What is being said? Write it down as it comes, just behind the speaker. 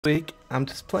Week I'm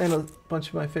just playing a bunch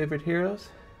of my favorite heroes.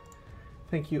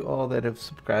 Thank you all that have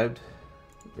subscribed.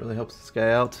 It really helps this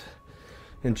guy out.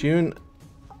 In June,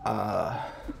 I'm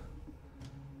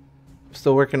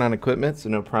still working on equipment, so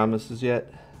no promises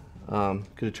yet.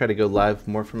 Gonna try to go live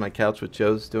more from my couch with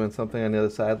Joe's doing something on the other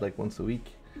side, like once a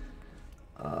week.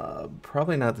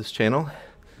 Probably not this channel,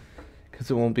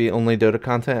 because it won't be only Dota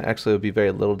content. Actually, it'll be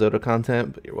very little Dota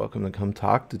content, but you're welcome to come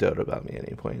talk to Dota about me at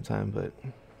any point in time. But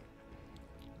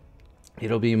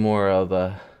it'll be more of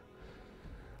a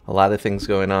lot of things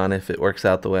going on if it works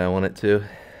out the way I want it to.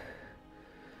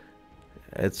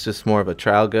 It's just more of a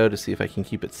trial go to see if I can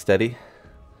keep it steady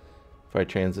before I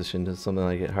transition to something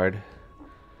like it hard.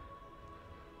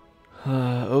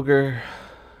 Ogre,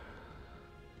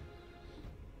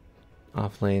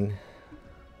 Offlane,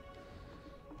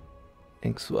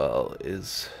 Inkswell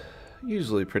is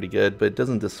usually pretty good, but it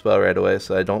doesn't dispel right away,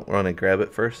 so I don't want to grab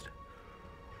it first.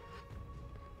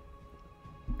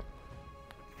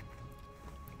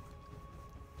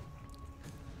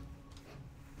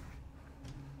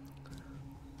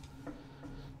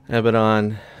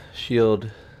 Abaddon,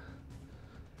 shield.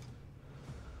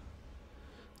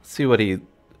 Let's see what he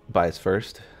buys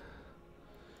first,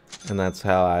 and that's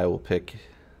how I will pick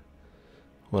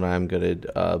what I'm gonna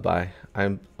buy.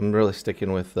 I'm really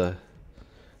sticking with the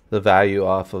value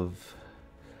off of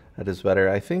that is better.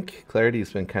 I think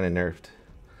Clarity's been kind of nerfed.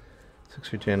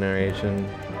 6 regeneration,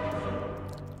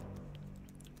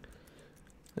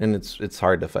 and it's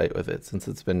hard to fight with it since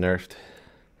it's been nerfed.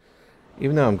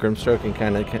 Even though I'm GrimStroke and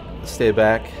kind of stay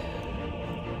back,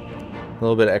 a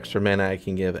little bit of extra mana I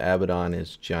can give Abaddon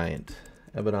is giant.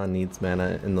 Abaddon needs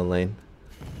mana in the lane,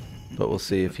 but we'll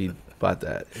see if he bought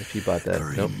that. If he bought that,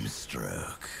 nope.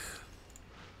 GrimStroke.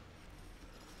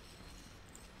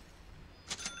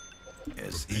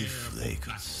 As if they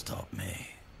could stop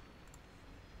me.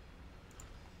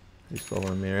 He's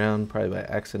following me around, probably by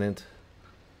accident.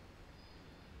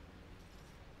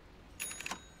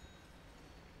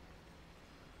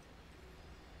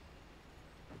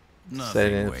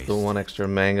 Saying if the one extra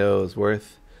mango is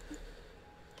worth.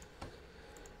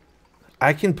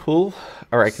 I can pull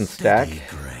or I can stack.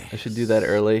 I should do that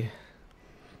early.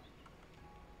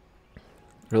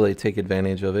 Really take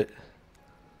advantage of it.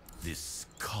 This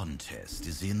contest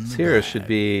is in the hero bag. should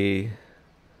be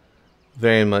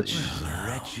very much. The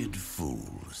wretched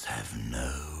fools have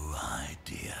no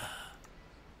idea.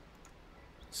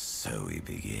 So we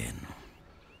begin.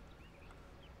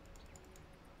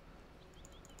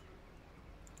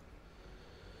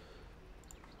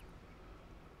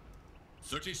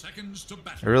 I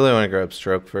really want to grab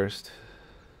Stroke first.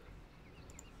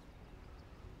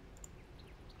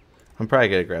 I'm probably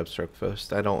going to grab Stroke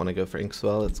first. I don't want to go for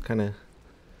Inkswell. It's kind of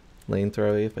lane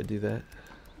throwy if I do that.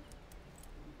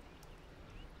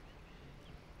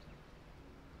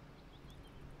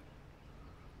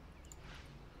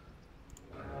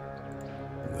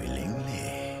 Willingly.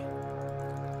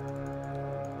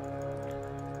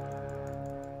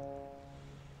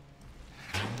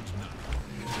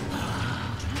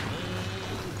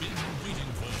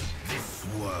 This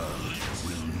world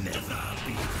will never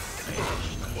be the same.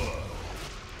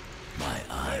 My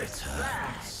eye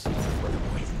turns.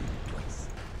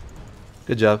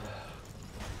 Good job.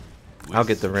 I'll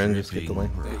get the rune, just get the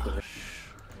lane.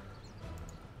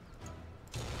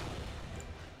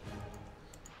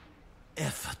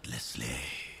 Effortlessly.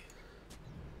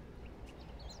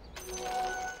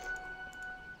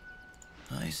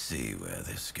 I see where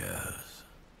this goes.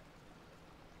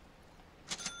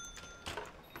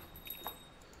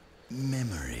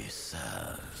 Memory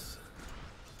serves.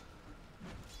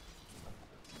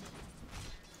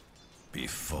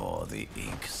 Before the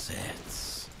ink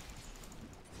sets.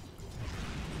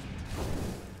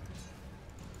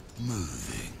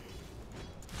 Moving.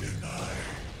 Deny.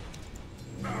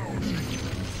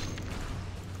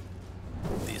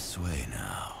 This way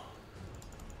now.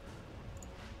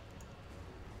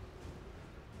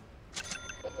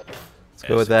 Let's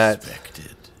go with that.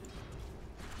 Expected.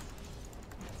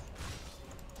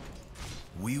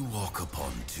 We walk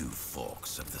upon two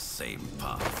forks of the same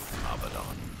path,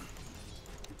 Abaddon.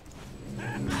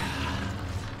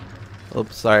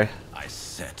 Oops, sorry. I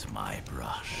set my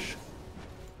brush.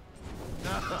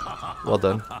 Well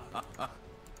done.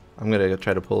 I'm going to go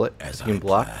try to pull it. As You can I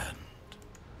block. planned.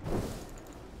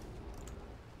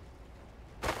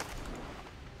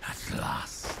 At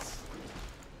last.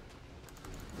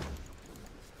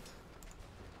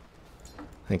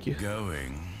 Thank you.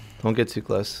 Going. Don't get too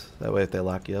close. That way if they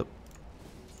lock you up.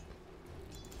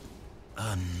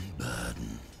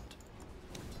 Unburdened.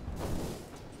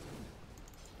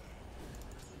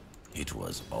 It was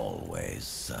was always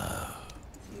so.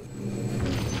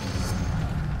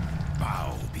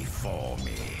 Bow before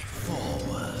me,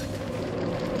 forward.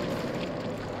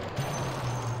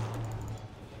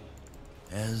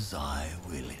 As I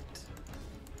will it.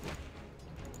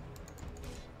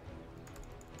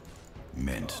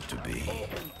 Meant to be.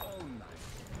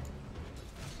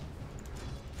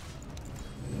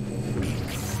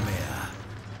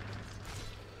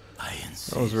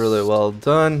 That was really well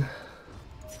done.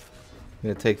 I'm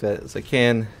gonna take that as I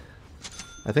can.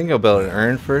 I think I'll build an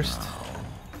urn first.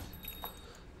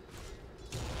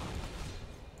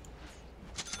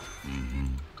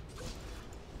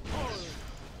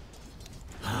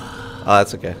 Oh,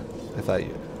 that's okay. I thought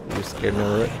you scared me a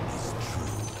little bit.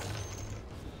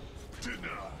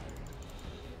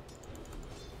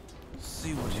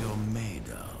 See what you're made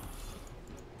of.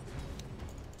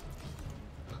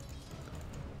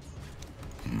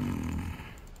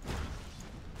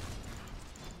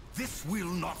 This will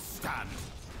not stand.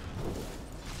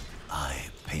 I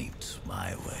paint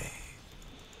my way.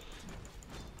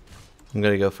 I'm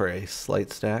gonna go for a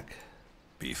slight stack.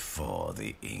 Before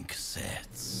the ink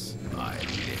sets, I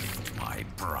lift my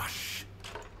brush.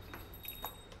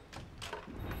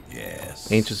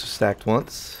 Yes. Ancients are stacked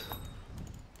once.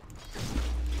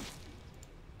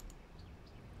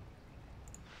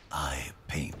 I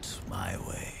paint my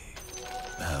way.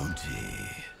 Bounty.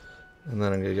 And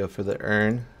then I'm gonna go for the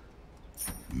urn.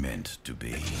 Meant to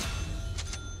be.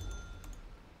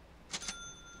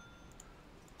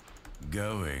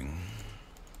 Going.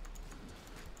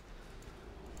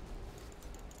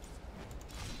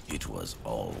 It was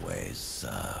always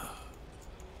so.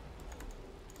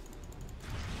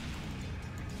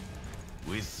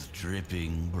 With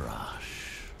dripping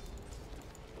brush.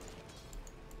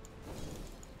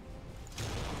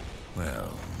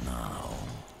 Well, now.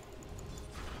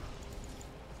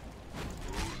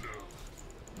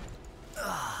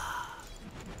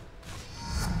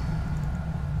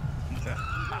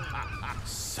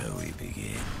 So we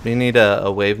begin. We need a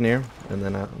wave near, and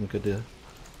then I'm good to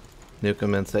nuke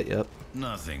him and set you up.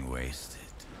 Nothing wasted.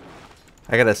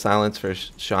 I got a silence for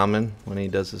Shaman when he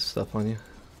does his stuff on you.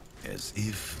 As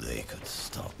if they could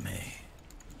stop me.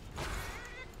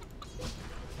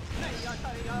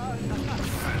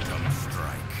 Phantom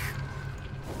strike.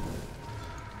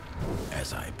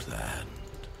 As I planned.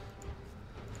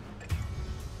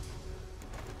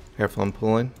 Careful, I'm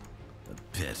pulling. A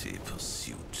petty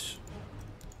pursuit.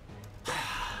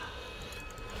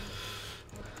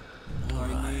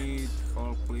 I need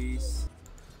call, please.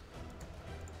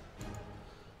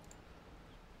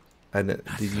 I didn't,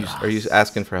 are you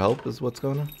asking for help? Is what's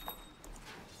going on?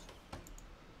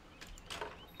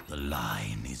 The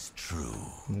line is true.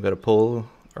 I'm gonna pull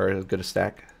or gonna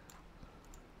stack.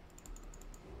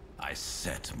 I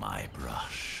set my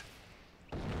brush.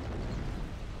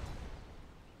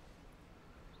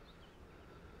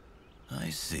 I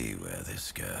see where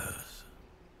this goes.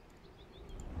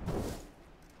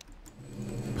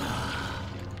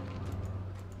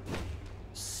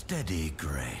 Steady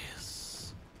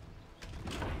grace.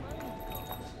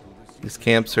 These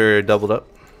camps are doubled up.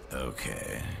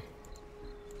 Okay.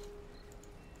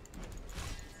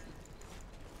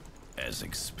 As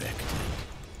expected.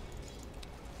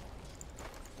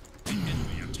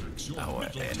 Our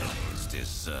enemies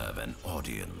deserve an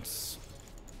audience.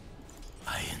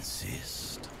 I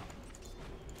insist.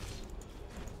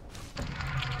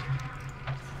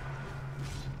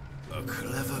 A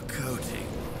clever coating.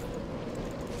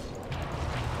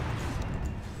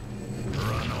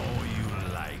 Run all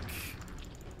you like.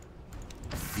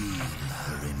 Feel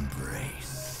her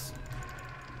embrace.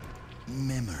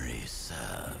 Memory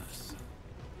serves.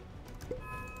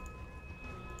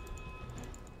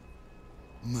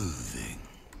 Moving.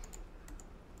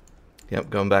 Yep,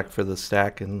 going back for the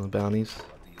stack and the bounties.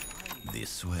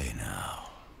 This way now.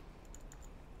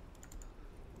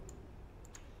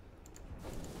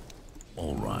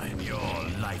 All right, your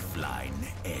lifeline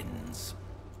ends.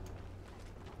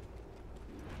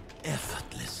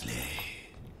 Effortlessly.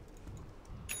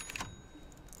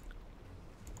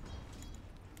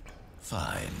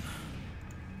 Fine.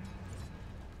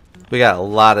 We got a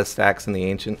lot of stacks in the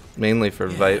ancient, mainly for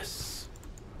Vite. Yes.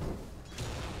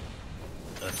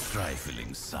 A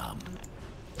trifling sum.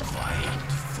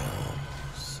 Quiet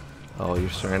falls. Oh, you're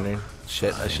surrendering.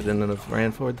 Shit, I shouldn't have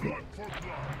ran forward.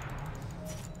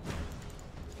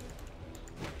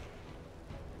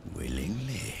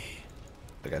 Willingly.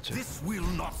 I got you. This will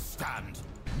not stand.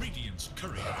 Radiant's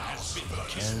courier has been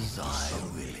As I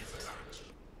will it.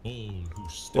 all who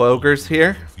step Well, Ogre's on the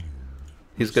here. battlefield.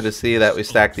 He's good to see that we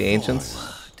stacked the ancients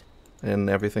Forward. and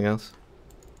everything else.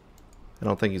 I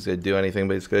don't think he's gonna do anything,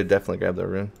 but he's gonna definitely grab the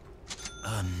rune.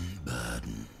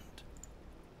 Unburdened.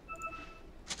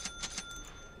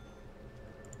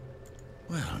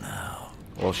 Well now,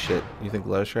 Oh shit, you think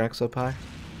Leshrack's up high?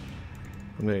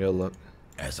 I'm gonna go look.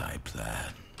 as I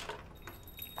planned,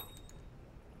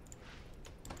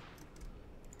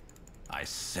 I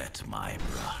set my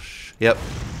brush. Yep.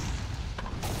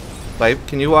 Vipe,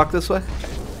 can you walk this way?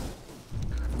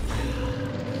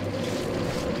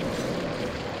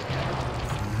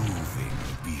 Moving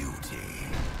beauty.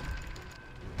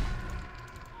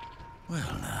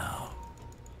 Well now,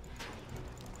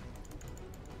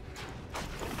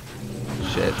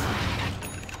 Shit.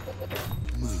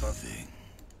 moving.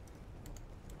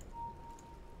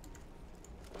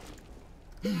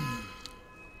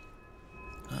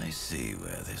 I see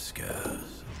where this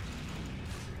goes.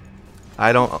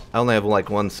 I only have like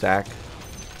one stack.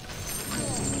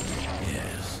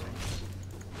 Yes.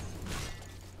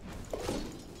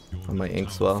 On my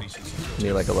Inkswell. I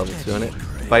need like a level 2 in it.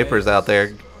 Viper's out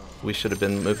there. We should have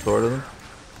been moved forward with him.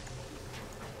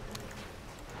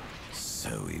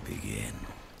 So we begin.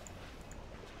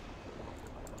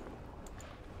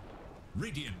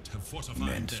 Radiant have fortified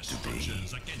Meant their to be.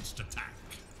 structures against attack.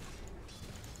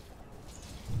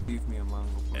 Leave me a mango,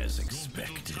 As please. Your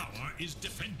middle expected. tower is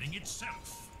defending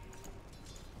itself.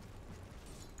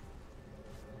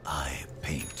 I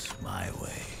paint my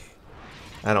way.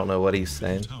 I don't know what he's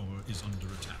saying. Tower is under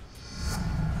attack.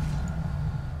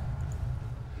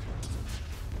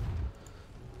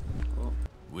 Oh,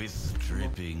 With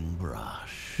dripping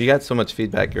brush. You got so much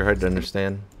feedback, you're hard to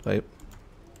understand, Vipe.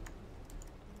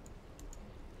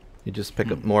 You just pick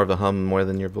up more of a hum more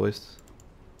than your voice.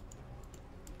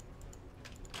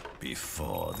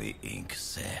 Before the ink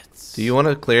sets. Do you want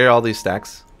to clear all these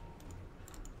stacks?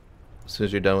 As soon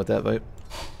as you're done with that, Vipe.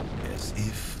 As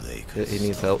if they could He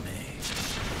needs stop help. me.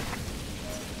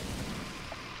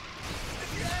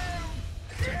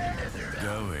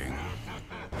 Going.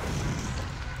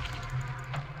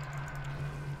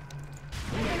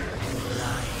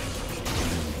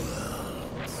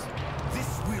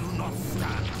 This will not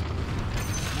stand.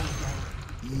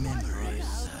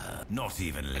 Memories. Not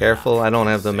even. Careful, I don't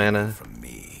have the laughter mana. From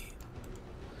me.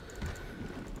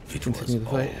 You It continue was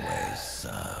the fight. always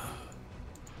so.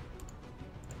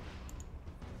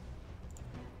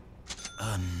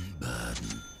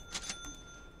 Unburdened.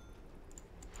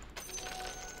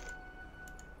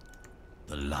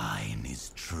 The line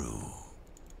is true.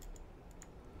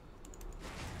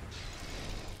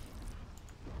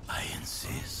 I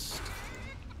insist.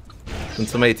 Can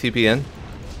somebody TP in?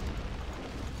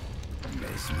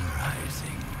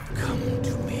 Mesmerizing. Come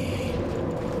to me.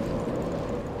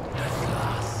 At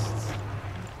last.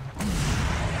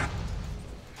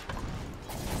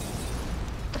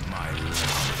 My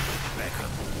love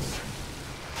beckons.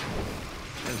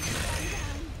 Okay.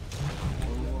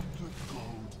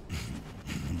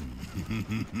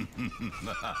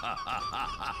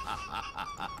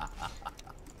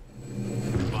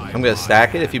 I'm gonna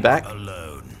stack it if you back.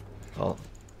 Alone. Oh,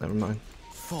 never mind.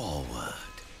 Forward.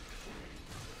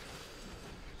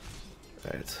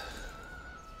 Alright.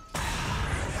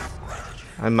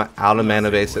 I'm out of mana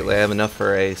basically. I have enough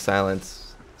for a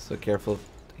silence. So careful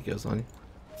if he goes on you.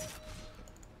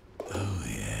 Oh,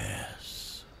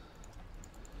 yes.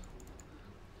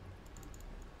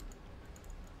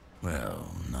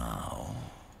 Well, now.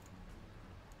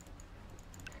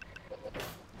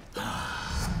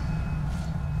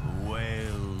 The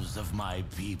wails of my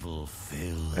people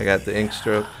fill. I got the ink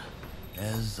stroke.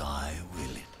 As I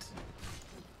will it.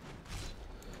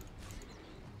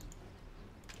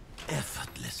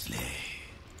 Effortlessly.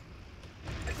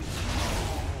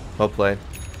 Well played.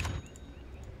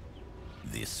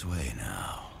 This way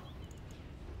now.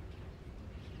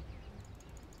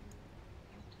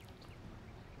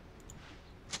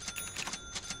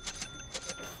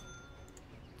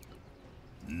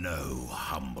 No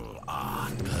humble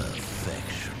art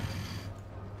perfection.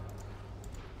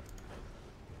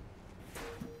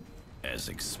 As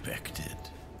expected.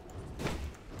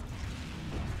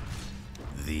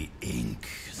 The ink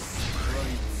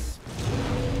sprites.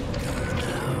 Go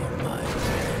now, my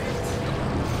friend.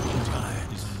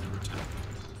 Right. Is under attack.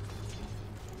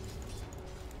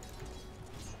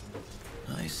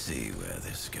 I see where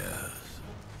this goes.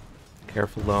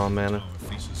 Careful though on mana. Tower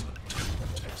faces a terrible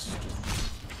test.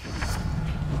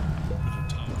 Middle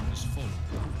tower is falling.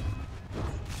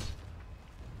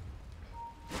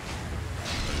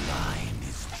 The line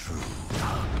is true.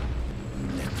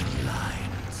 Let the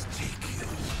lines take you.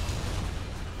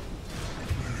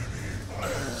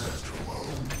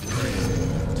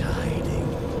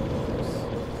 Tidings.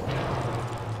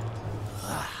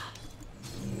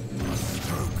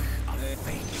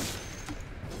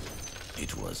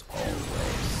 It was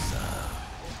always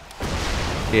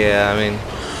Yeah, I mean,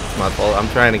 it's my fault. I'm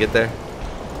trying to get there.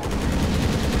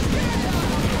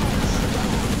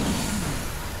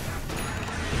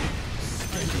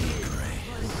 steady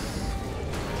grace.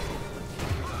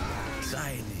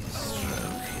 Tiny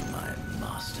stroke in my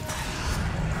masterpiece.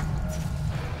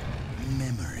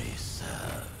 Memory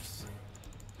serves.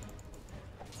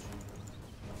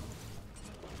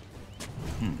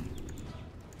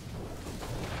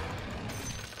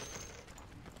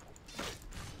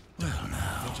 Well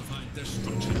now, Fortified their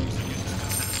structures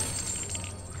against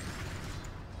attack.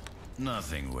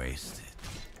 nothing wasted.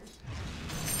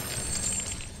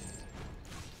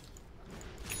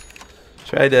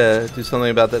 Tried to do something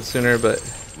about that sooner, but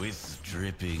With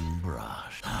dripping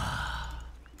brush.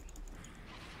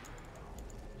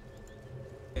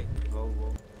 Hey,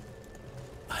 whoa.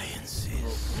 I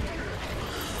insist.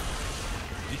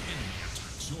 The enemy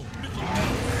attacks your middle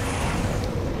tower.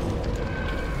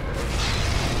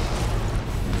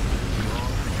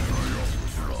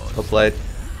 well played.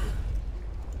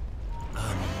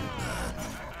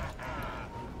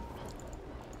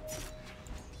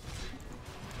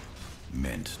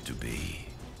 Meant to be.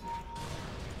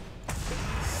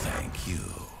 Thank you.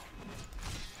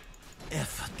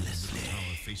 Effortlessly.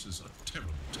 Tower faces a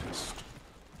terrible test.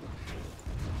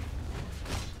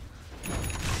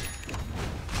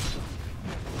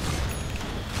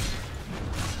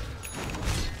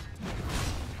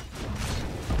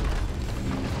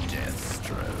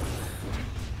 Deathstroke.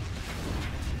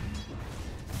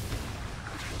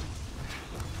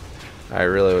 I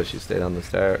really wish you stayed on this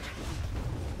tower.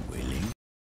 Willing.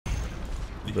 The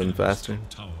Been enemy's faster.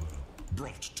 top tower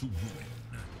brought to ruin.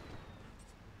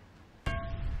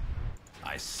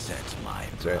 I set my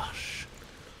right. brush.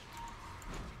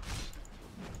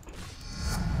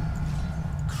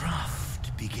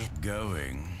 Craft beget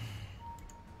going.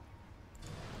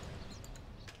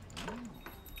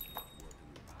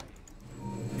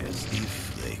 As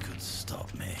if they could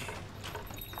stop me.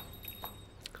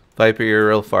 Viper, you're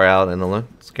real far out and alone.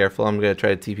 Just careful. I'm gonna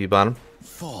try to TP bottom.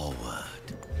 Forward.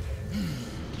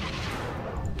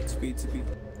 Speed.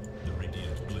 The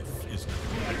radiant glyph is now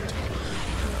active.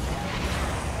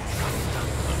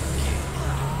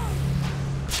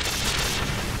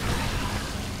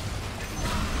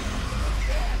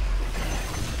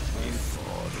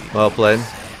 Well played.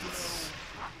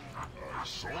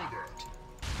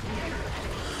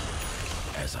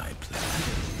 As I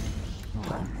planned.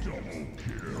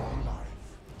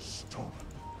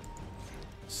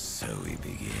 So we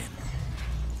begin.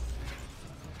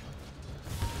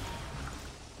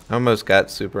 I almost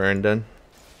got super earned done.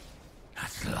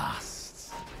 At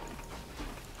last.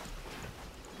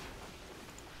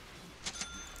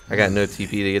 I got no TP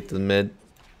to get to the mid.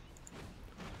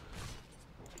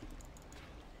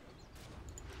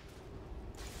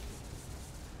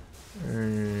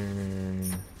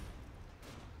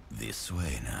 This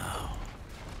way now.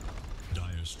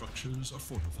 Dire structures are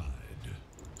fortified.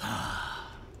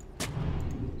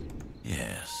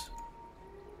 Yes.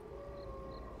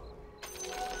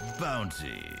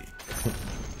 Bounty.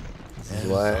 This is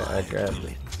why I grabbed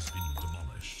it. Has been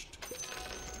demolished.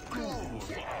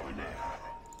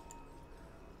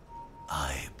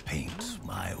 I paint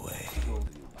my way.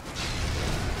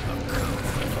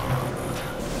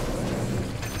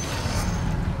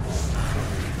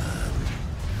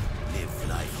 Live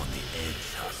life on the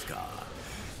edge, Huskar.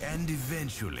 And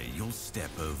eventually you'll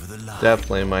step over the line.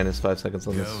 Definitely minus 5 seconds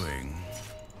on this. Going.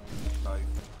 Life.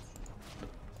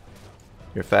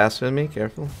 You're faster than me.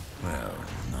 Careful. Well,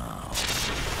 now.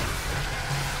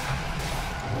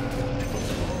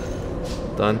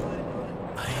 Done.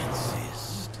 I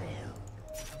insist.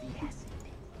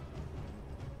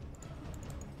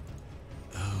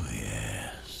 Oh,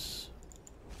 yes.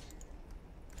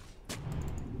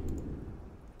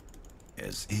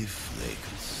 As if they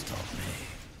could stop me.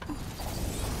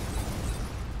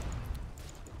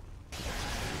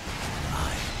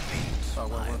 I paint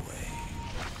my way.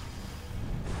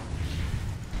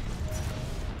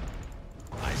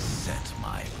 I set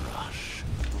my brush.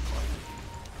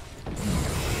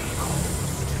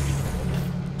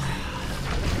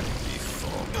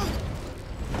 Before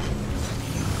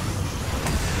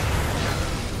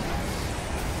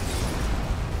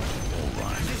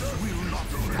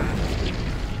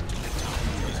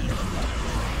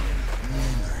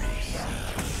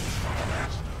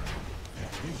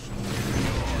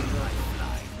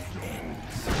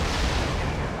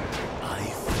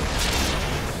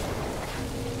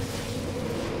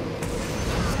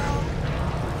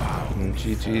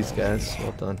GG's, guys.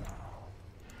 Well done.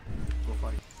 Go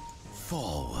fight.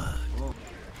 forward.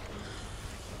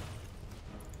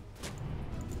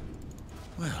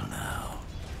 Well now.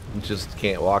 You just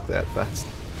can't walk that fast.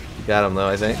 You got him though,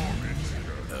 I think.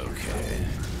 Okay.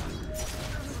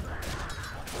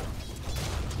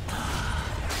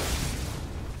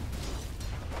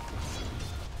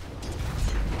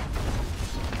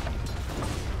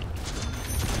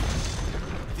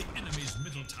 The enemy's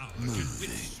middle tower can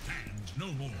withstand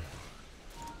no more.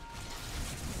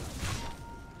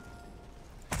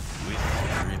 With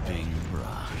dripping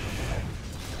brush.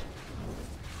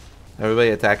 Everybody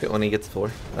attack it when he gets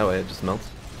 4. That way it just melts.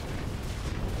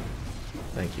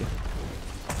 Thank you.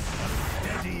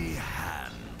 Steady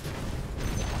hand.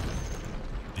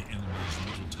 The enemy's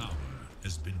middle tower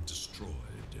has been destroyed.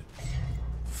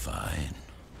 Fine.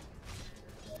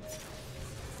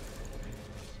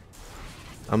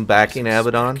 I'm backing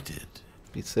Abaddon. Expected.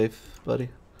 Be safe, buddy.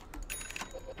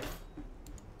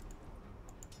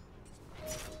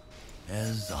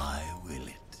 As I will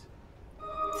it.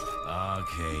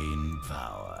 Arcane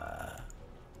power.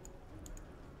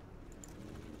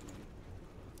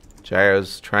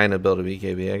 Gyro's trying to build a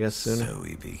BKB, I guess, sooner. So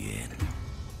we begin.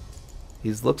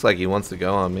 He looks like he wants to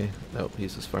go on me. Nope,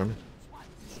 he's just farming.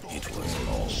 It was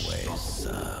always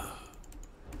so.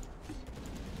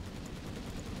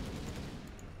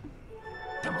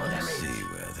 Let's see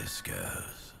where this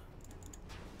goes.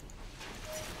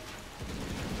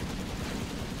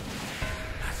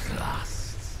 At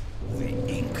last, the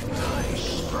ink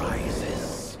tide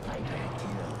rises.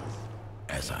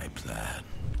 As I planned.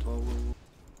 Whoa.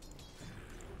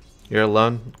 You're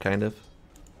alone, kind of.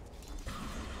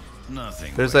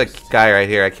 Nothing. There's a guy right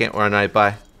here. I can't run right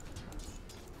by.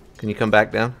 Can you come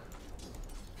back down?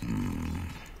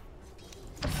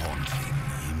 Haunting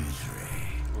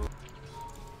imagery.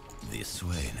 This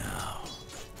way now.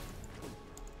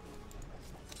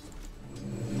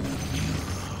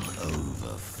 Neural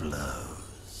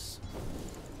overflows.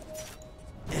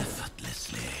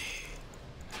 Effortlessly.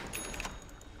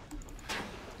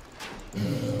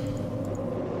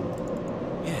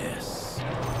 Yes.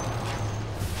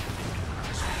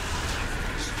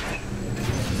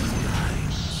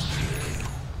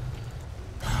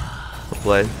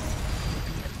 Play.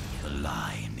 The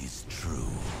line is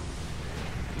true.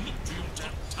 Look to your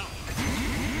top tower.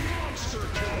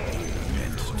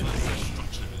 Meant to be.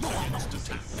 Structure is against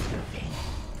attack.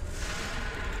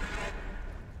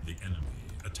 The enemy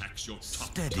attacks your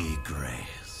top Steady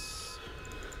grace.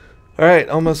 All right,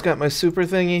 almost got my super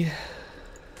thingy.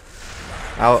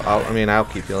 I'll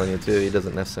keep healing you too. He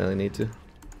doesn't necessarily need to.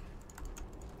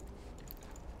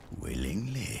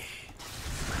 Willingly.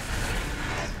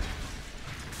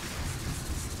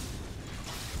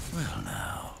 Well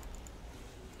now,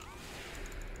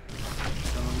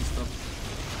 Stop.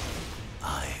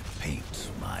 I paint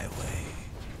my way.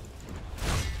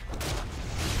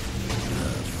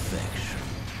 Perfection.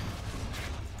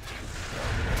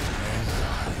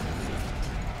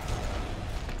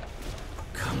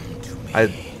 Come to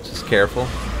me. Just careful.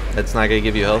 It's not gonna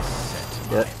give you health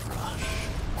Set yet. my brush.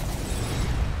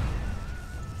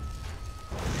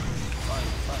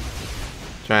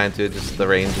 Trying to, just the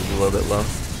range is a little bit low.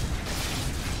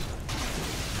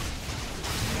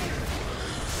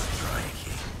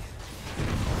 Striking.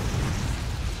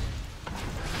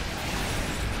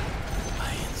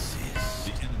 I insist.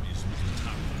 The enemy's middle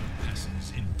tower passes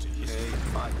into his Okay,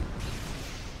 fine.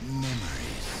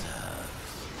 Memory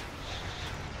serves.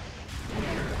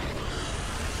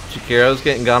 Chikiro's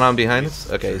getting gone on behind us?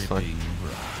 Okay, he's fine. Dripping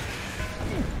brush.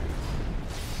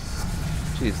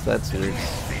 Jeez, that's weird.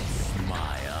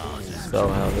 My art is. Spell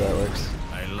how that works.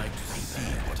 I like to see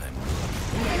what I'm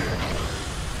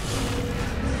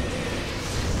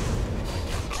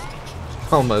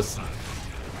Almost. the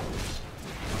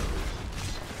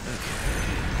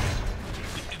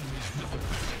enemy's middle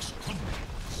barracks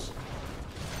crumbles.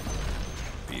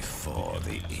 before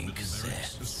the ink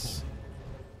sets.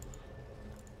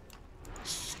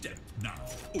 Step now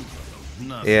over the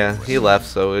Nothing Yeah, he left,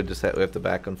 so we have to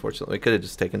back. Unfortunately, we could have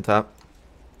just taken top.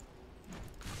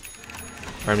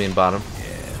 Or I mean bottom.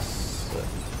 Yes.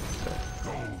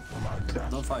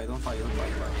 Don't fight.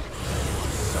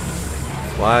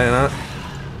 Why not?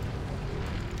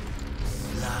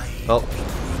 Oh.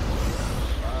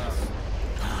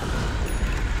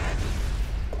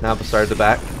 Now started to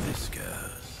back. This goes.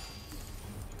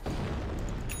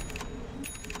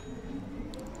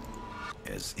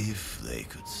 As if they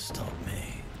could stop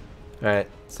me. Alright,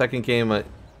 second game, I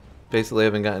basically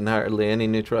haven't gotten hardly any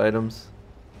neutral items.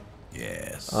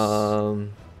 Yes. I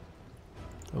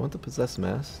want the possess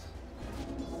mask.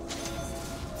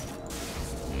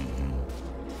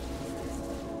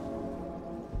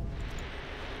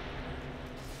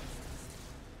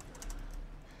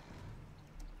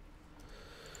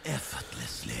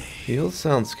 Heal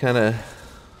sounds kind of...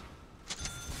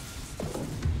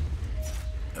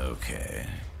 Okay.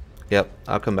 Yep,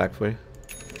 I'll come back for you.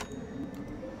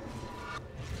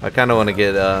 I kind of want to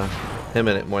get him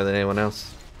in it more than anyone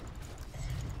else.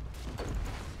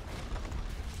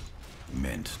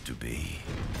 Meant to be.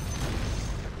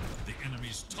 The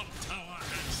enemy's top tower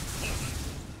has fallen.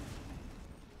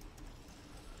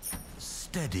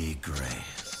 Steady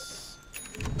grace.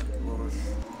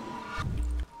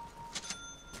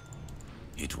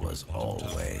 It was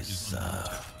always so.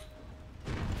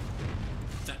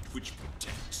 That which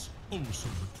protects also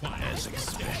requires As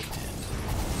expected.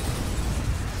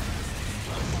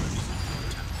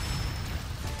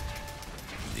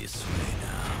 This way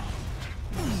now.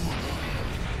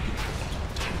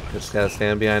 Just gotta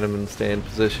stand behind him and stay in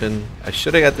position. I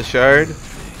should have got the shard.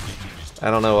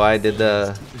 I don't know why I did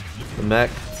the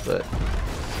mech, but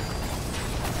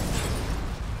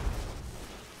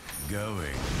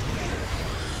Going.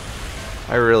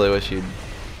 I really wish you'd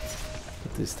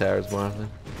hit these towers more often.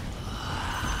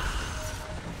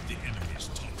 the enemy's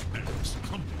top barracks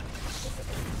crumbles.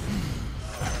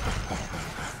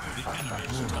 The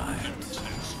enemy's top barracks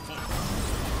has fallen.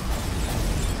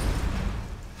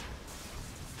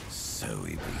 So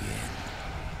we begin.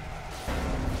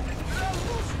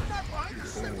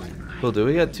 Cool, do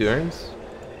we got 2 urns?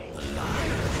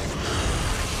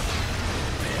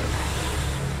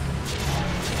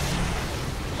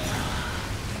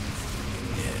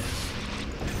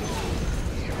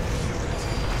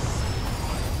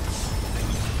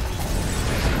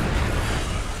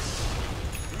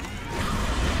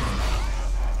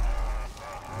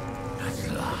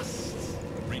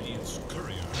 Radiant's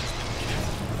courier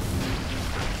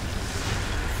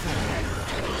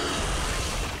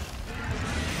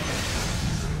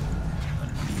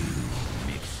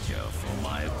Mixture for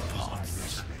my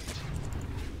pots.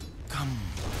 Come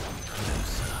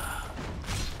closer.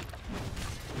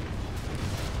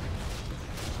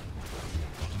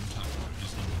 bottom tower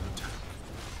is under attack.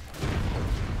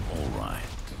 All right.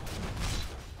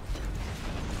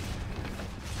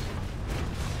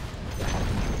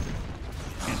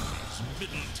 Enemy's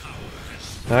middle tower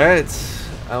has Alright,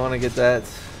 I want to get that.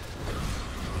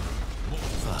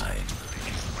 Fine.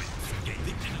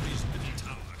 the enemy's middle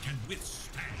tower can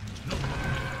withstand no more.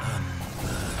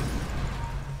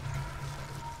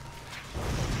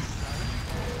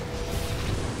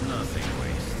 Nothing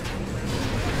wasted.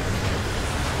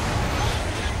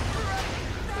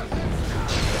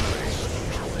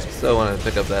 Still want to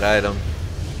pick up that item.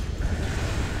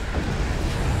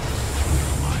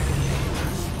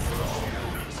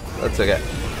 That's okay.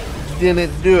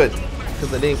 Didn't do it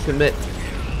because I didn't commit.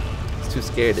 I was too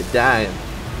scared to die.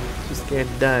 Too scared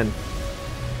to die.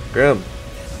 Grim.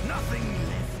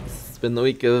 It's been the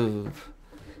week of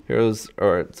heroes,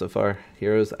 or so far,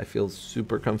 heroes I feel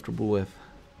super comfortable with.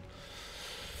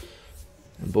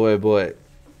 And boy, oh boy,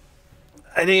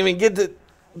 I didn't even get to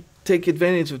take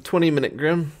advantage of 20-minute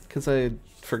Grim because I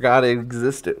forgot it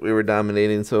existed. We were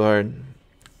dominating so hard.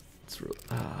 It's real.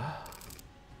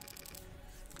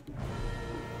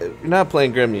 If you're not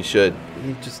playing Grim, you should.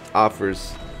 He just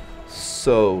offers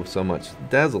so much.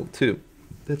 Dazzle too.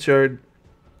 That shard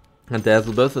and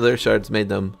Dazzle, both of their shards made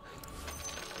them,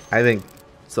 I think,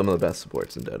 some of the best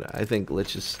supports in Dota. I think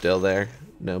Lich is still there.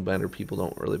 No matter people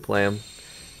don't really play him.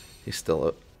 He's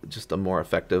still just a more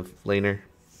effective laner.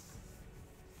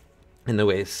 And the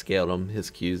way he scaled him, his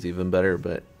Q's even better.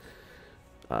 But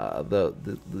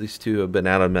these two have been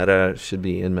out of meta, should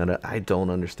be in meta. I don't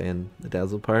understand the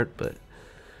Dazzle part, but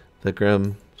the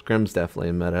Grim's definitely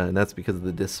in meta, and that's because of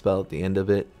the Dispel at the end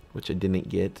of it, which I didn't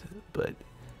get, but it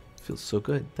feels so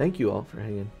good. Thank you all for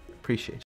hanging. Appreciate you.